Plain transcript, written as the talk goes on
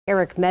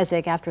Eric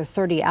Mezek after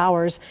 30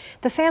 hours.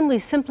 The family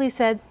simply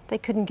said they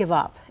couldn't give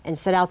up and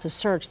set out to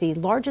search the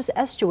largest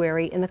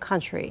estuary in the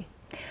country.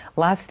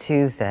 Last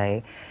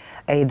Tuesday,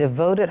 a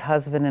devoted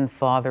husband and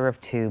father of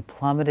two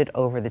plummeted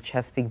over the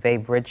Chesapeake Bay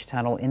bridge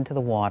tunnel into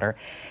the water.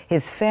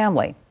 His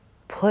family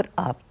put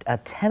up a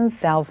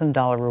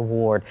 $10,000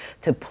 reward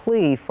to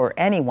plead for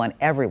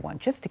everyone,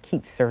 just to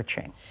keep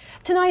searching.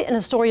 Tonight, in a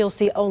story you'll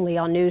see only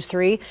on News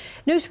 3,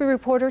 News 3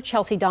 reporter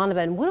Chelsea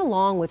Donovan went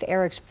along with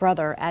Eric's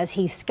brother as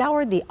he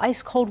scoured the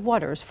ice-cold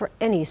waters for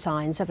any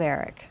signs of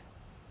Eric.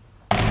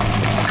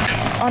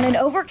 On an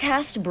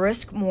overcast,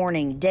 brisk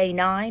morning, day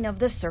 9 of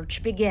the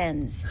search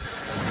begins.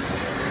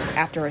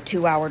 After a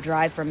 2-hour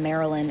drive from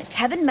Maryland,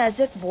 Kevin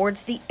Mezek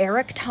boards the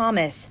Eric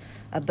Thomas,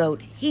 a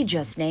boat he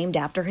just named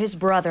after his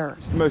brother.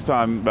 Most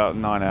time, about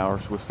 9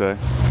 hours we'll stay.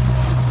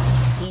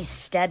 He's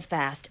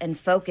steadfast and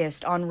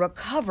focused on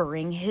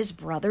recovering his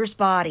brother's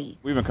body.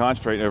 We've been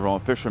concentrating over on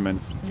fishermen.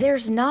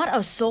 There's not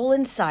a soul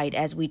in sight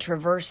as we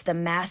traverse the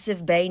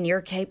massive bay near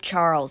Cape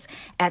Charles.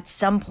 At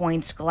some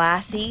points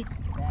glassy,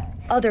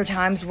 other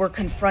times we're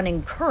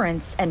confronting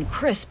currents and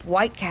crisp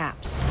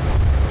whitecaps.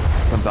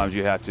 Sometimes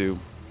you have to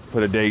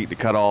put a date to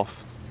cut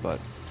off, but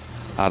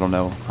I don't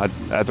know.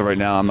 As of right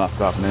now, I'm not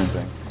stopping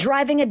anything.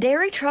 Driving a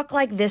dairy truck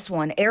like this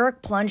one,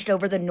 Eric plunged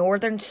over the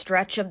northern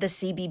stretch of the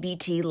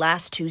CBBT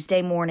last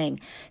Tuesday morning.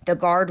 The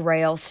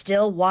guardrail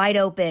still wide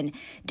open,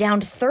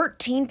 down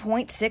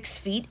 13.6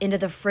 feet into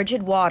the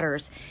frigid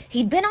waters.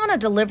 He'd been on a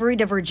delivery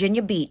to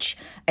Virginia Beach,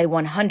 a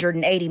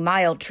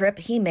 180-mile trip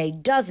he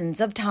made dozens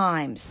of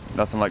times.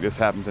 Nothing like this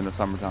happens in the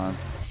summertime.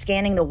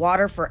 Scanning the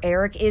water for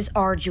Eric is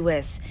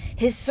arduous.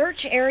 His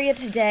search area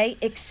today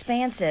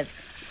expansive.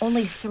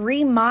 Only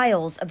 3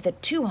 miles of the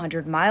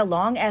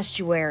 200-mile-long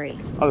estuary.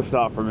 I'll just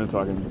stop for a minute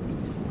so I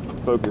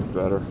can focus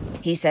better.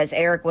 He says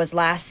Eric was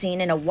last seen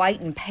in a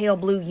white and pale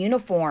blue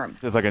uniform.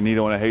 Just like a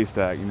needle in a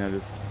haystack, you know,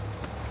 just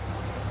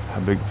how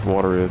big this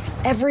water is.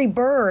 Every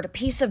bird,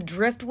 piece of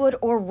driftwood,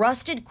 or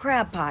rusted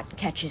crab pot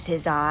catches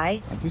his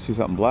eye. I do see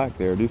something black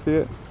there. Do you see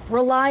it?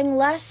 Relying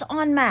less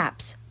on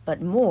maps,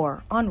 but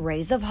more on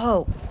rays of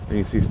hope. And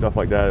you see stuff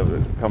like that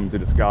coming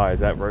through the sky.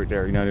 Is that right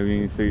there? You know what I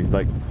mean? You see,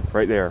 like,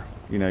 right there.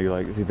 You know, you're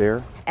like, is he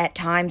there? At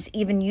times,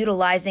 even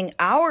utilizing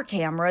our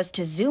cameras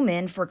to zoom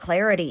in for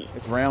clarity.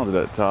 It's rounded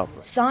at the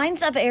top.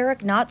 Signs of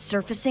Eric not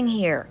surfacing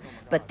here,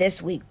 but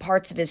this week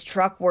parts of his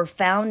truck were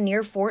found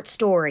near Fort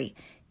Story.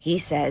 He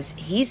says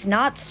he's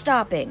not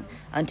stopping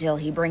until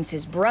he brings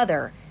his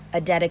brother, a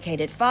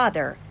dedicated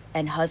father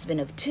and husband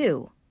of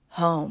 2,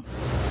 home.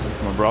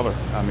 It's my brother.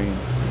 I mean,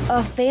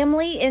 a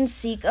family in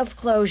seek of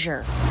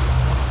closure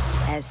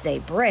as they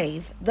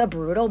brave the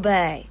brutal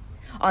bay.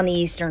 On the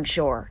Eastern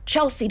Shore,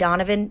 Chelsea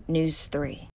Donovan, News 3.